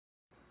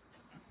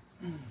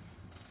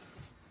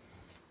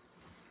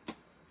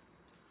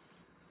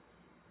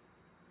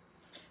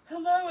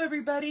Hello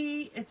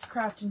everybody, it's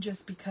Craftin'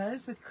 Just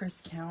Because with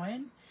Chris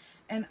Cowan,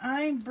 and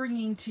I'm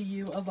bringing to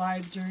you a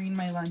live during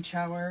my lunch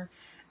hour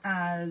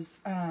as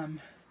I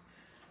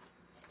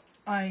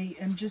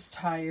am just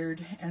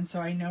tired, and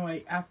so I know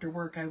after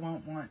work I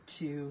won't want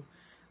to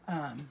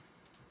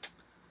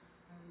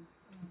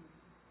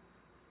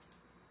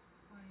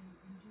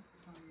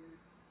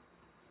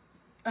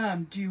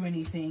do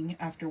anything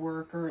after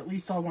work, or at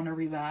least I'll want to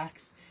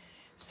relax.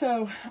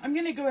 So I'm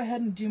going to go ahead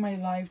and do my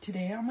live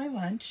today on my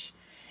lunch.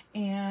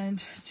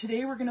 And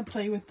today we're going to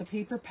play with the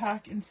paper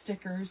pack and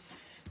stickers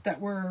that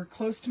were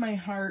close to my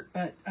heart,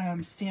 but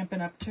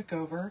Stampin' Up! Took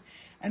over.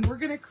 And we're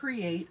going to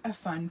create a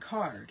fun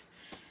card.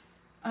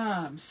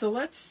 So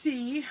let's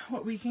see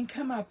what we can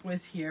come up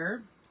with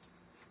here.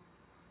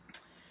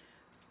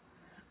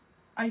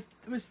 I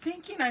was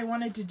thinking I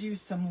wanted to do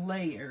some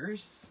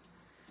layers.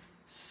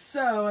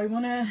 So I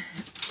want to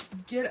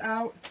get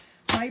out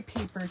my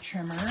paper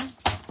trimmer,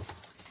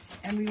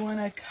 and we want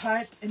to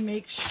cut and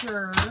make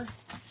sure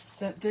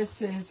that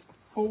this is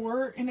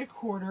 4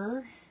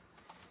 1/4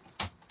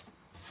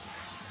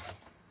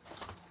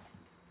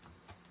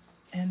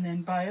 and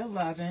then by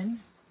 11.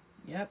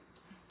 Yep.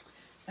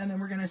 And then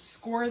we're going to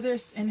score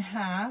this in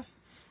half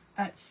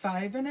at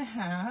 5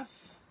 1/2.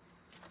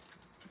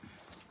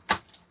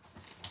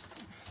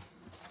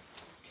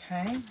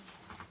 Okay.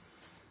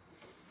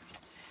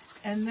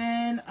 And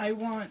then I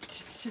want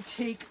to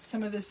take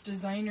some of this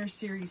Designer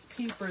Series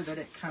paper that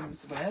it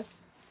comes with,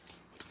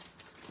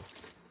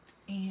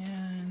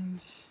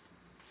 and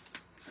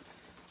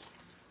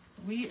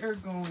we are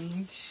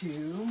going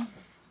to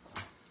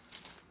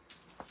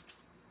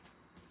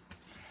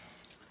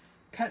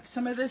cut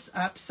some of this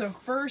up. So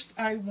first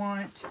I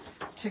want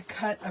to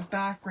cut a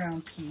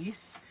background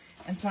piece,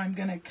 and so I'm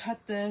going to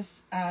cut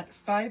this at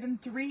 5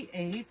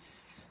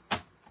 3/8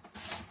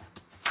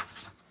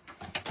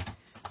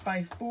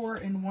 by 4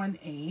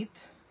 1/8,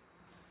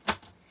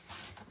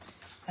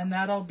 and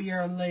that'll be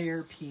our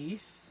layer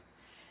piece.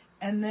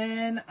 And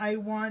then I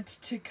want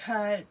to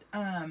cut,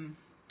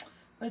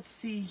 let's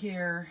see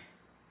here,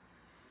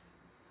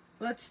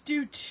 let's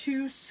do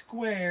 2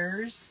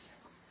 squares,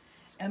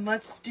 and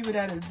let's do it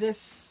out of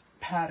this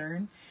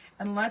pattern,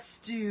 and let's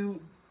do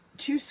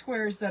 2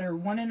 squares that are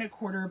 1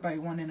 1/4 by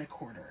 1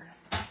 1/4.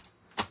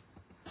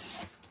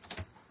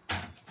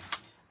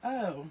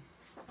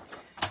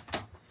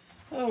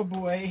 Oh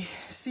boy,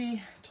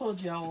 see,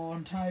 told y'all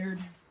I'm tired.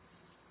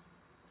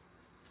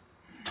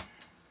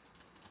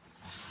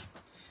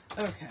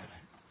 Okay,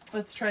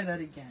 let's try that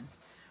again.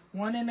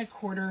 1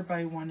 1/4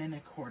 by 1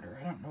 1/4.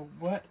 I don't know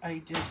what I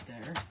did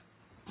there.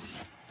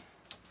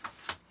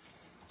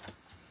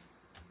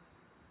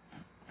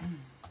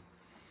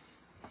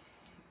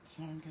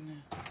 So I'm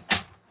gonna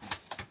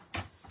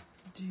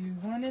do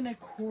 1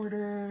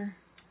 1/4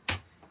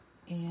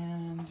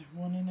 and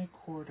 1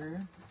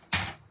 1/4.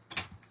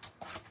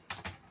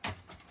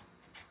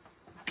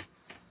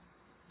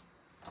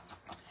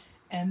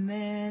 And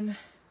then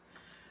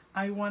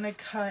I want to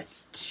cut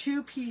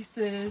 2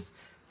 pieces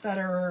that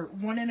are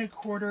 1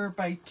 1/4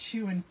 by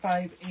 2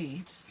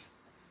 5/8.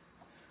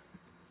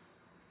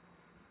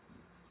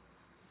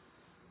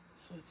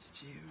 So let's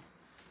do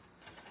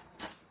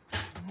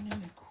 1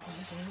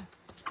 1/4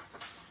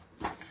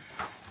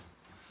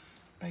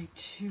 by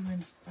 2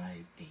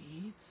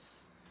 5/8.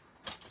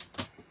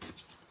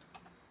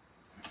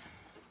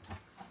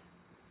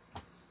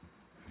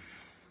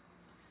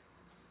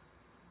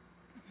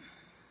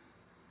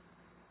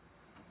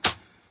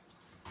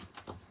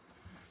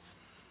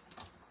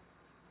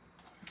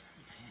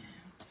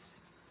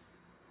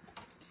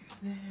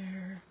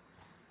 There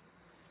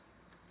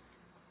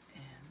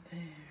and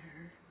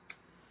there.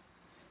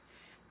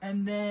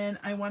 And then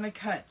I want to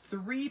cut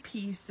 3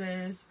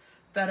 pieces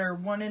that are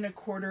 1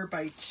 1/4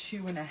 by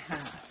 2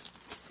 1/2.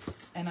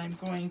 And I'm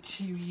going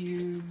to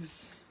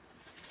use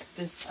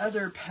this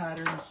other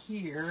pattern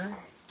here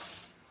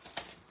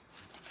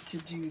to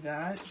do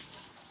that.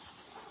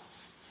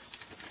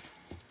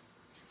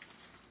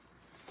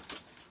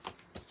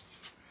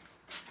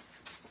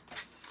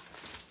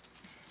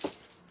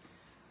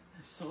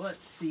 So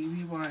let's see,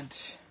 we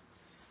want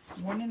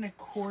 1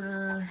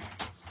 1/4.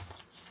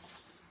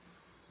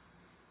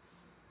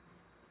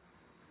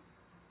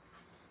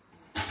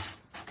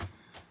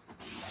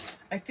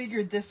 I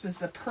figured this was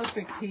the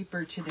perfect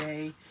paper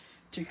today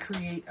to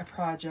create a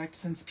project,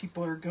 since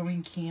people are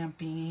going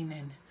camping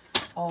and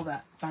all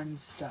that fun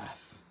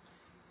stuff.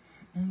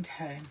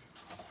 Okay.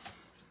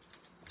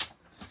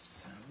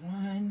 So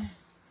 1,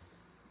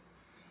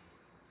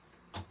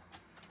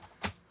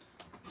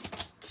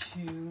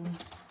 2,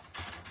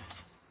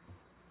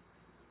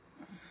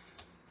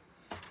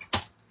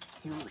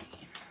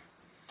 3.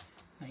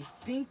 I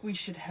think we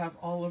should have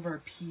all of our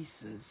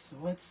pieces. So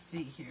let's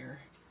see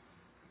here.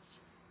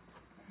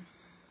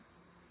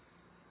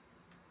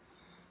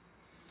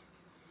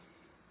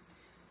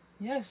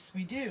 Yes,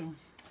 we do.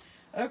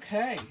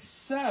 Okay,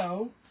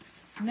 so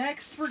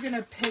Next, we're going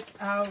to pick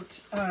out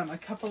a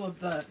couple of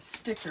the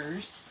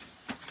stickers.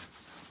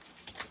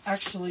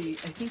 Actually,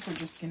 I think we're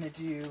just going to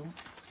do,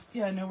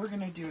 yeah, no, we're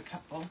going to do a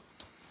couple.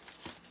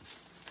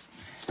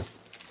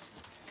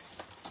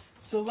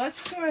 So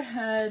let's go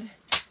ahead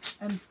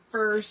and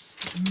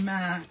first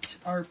mat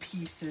our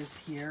pieces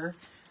here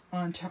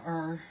onto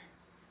our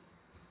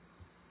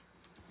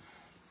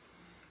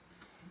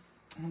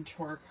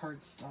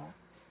cardstock,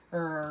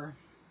 or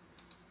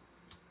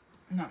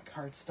not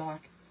cardstock.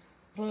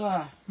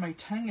 Blah, my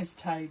tongue is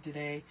tied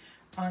today.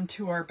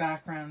 Onto our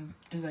background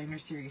designer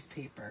series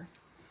paper.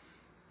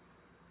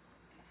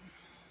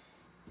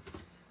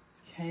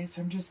 Okay,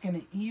 so I'm just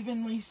going to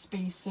evenly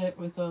space it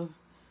with a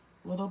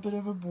little bit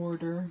of a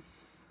border.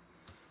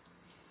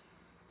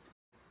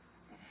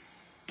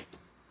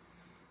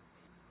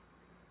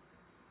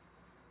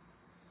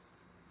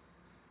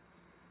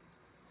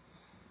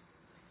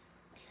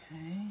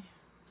 Okay.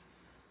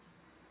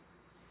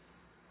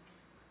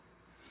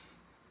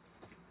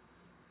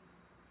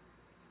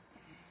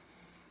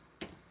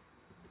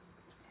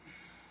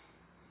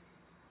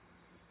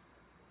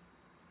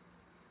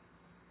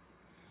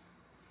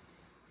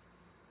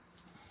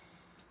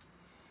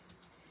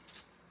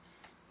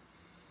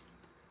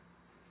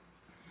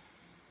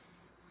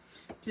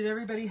 Did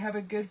everybody have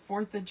a good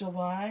 4th of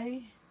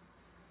July?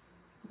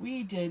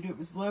 We did. It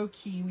was low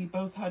key. We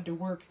both had to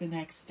work the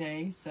next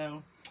day,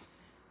 so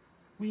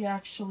we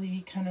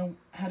actually kind of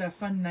had a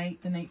fun night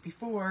the night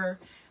before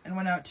and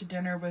went out to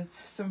dinner with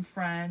some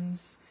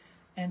friends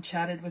and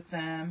chatted with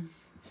them.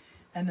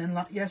 And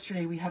then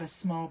yesterday we had a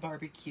small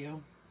barbecue.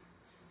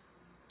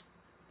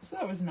 So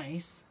that was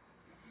nice.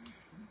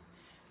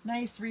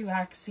 Nice,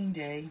 relaxing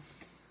day.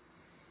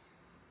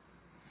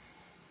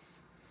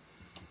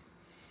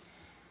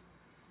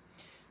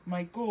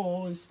 My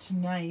goal is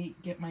tonight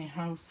get my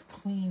house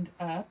cleaned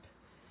up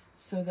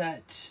so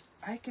that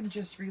I can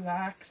just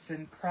relax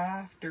and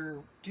craft or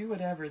do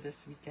whatever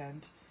this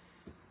weekend.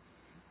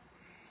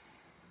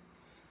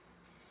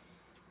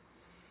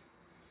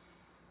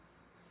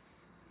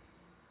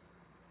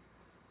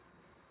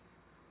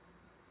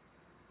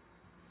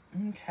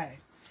 Okay,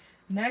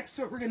 next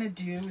what we're going to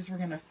do is we're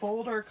going to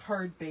fold our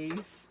card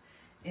base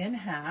in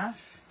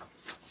half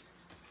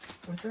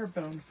with our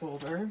bone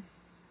folder.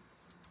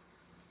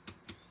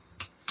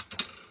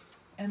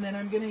 And then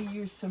I'm going to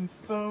use some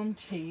foam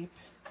tape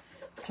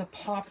to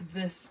pop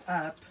this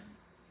up.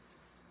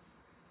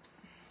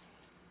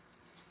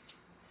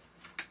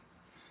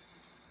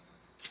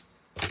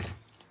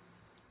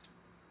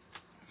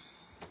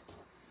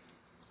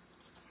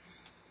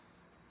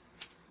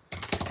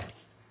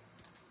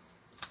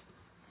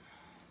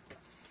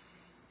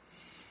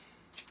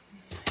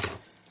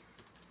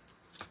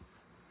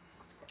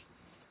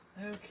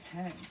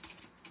 Okay.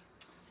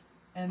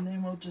 And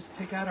then we'll just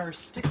pick out our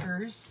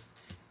stickers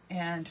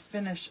and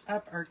finish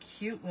up our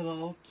cute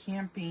little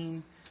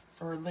camping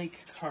or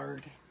lake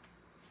card.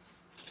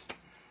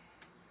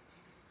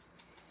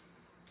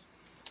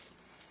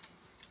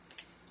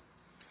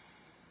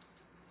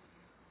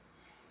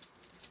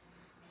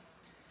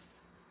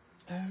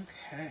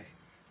 Okay,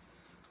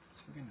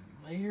 so we're going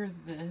to layer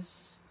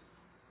this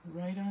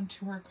right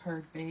onto our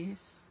card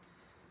base.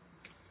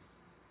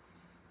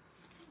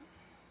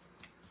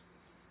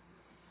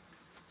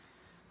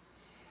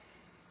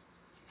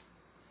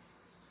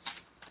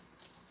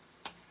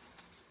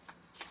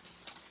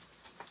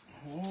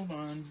 Hold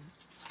on.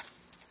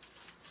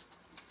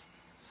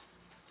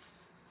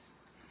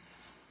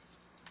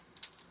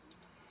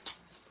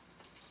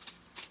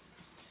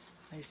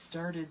 I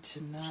started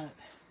to not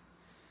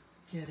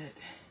get it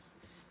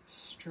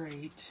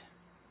straight.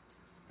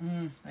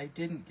 I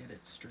didn't get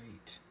it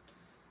straight.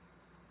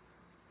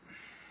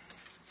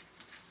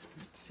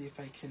 Let's see if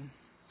I can.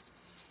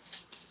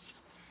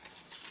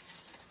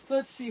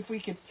 Let's see if we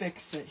could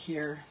fix it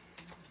here.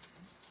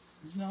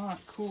 Not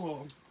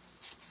cool.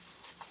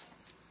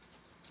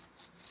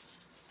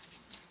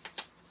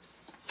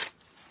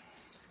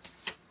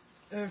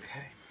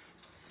 Okay,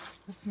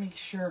 let's make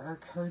sure our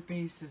card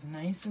base is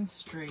nice and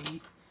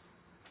straight.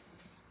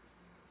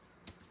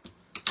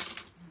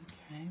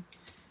 Okay,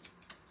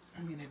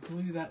 I'm going to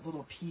glue that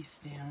little piece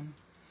down.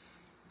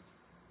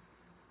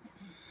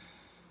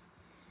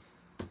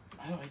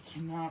 Oh, I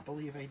cannot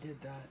believe I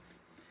did that.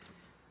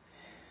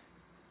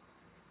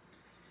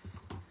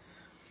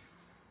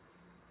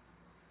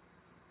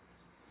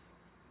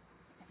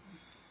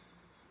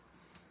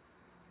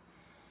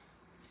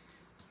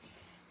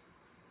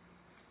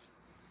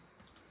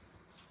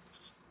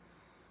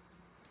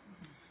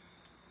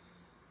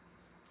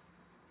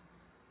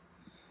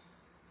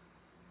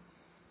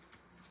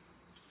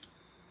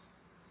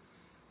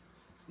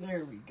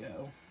 There we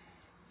go.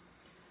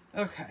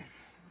 Okay,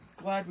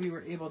 glad we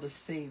were able to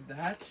save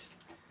that.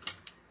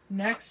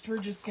 Next, we're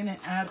just going to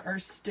add our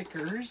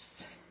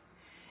stickers.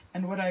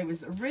 And what I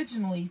was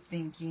originally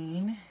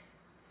thinking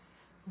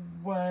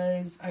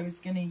was I was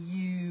going to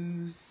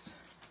use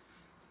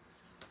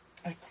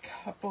a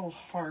couple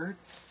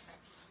hearts.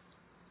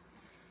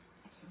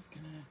 So I was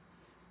going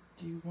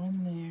to do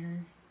one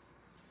there.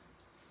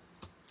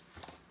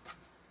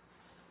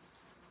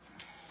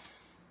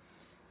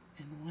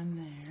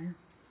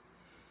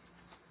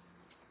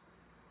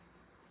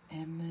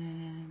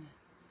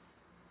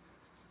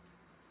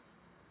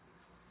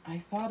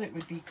 thought it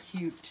would be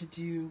cute to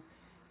do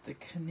the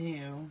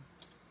canoe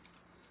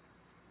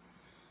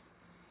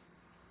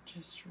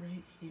just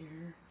right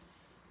here.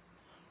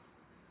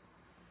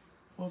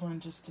 Hold on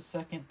just a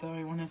second though,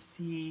 I want to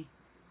see.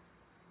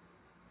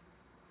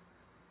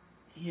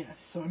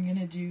 Yes, so I'm going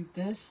to do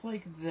this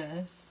like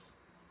this.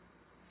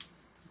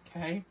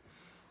 Okay.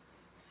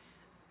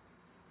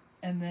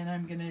 And then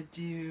I'm going to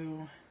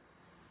do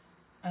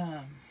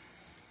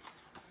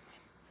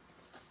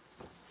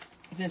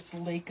this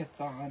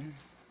Lake-a-thon.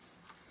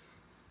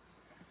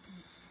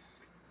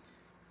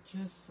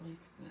 Just like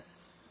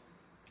this.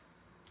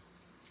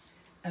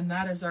 And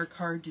that is our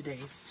card today.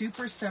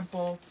 Super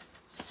simple,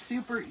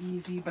 super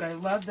easy, but I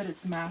love that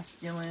it's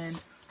masculine,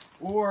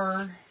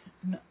 or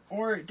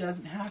it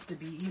doesn't have to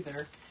be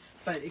either,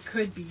 but it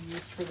could be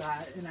used for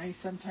that. And I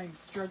sometimes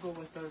struggle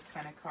with those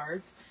kind of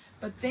cards.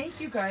 But thank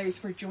you guys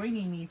for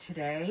joining me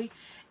today.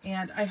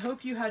 And I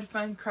hope you had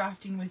fun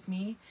crafting with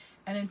me.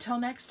 And until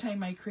next time,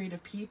 my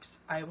creative peeps,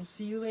 I will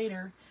see you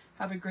later.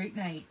 Have a great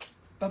night.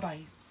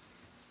 Bye-bye.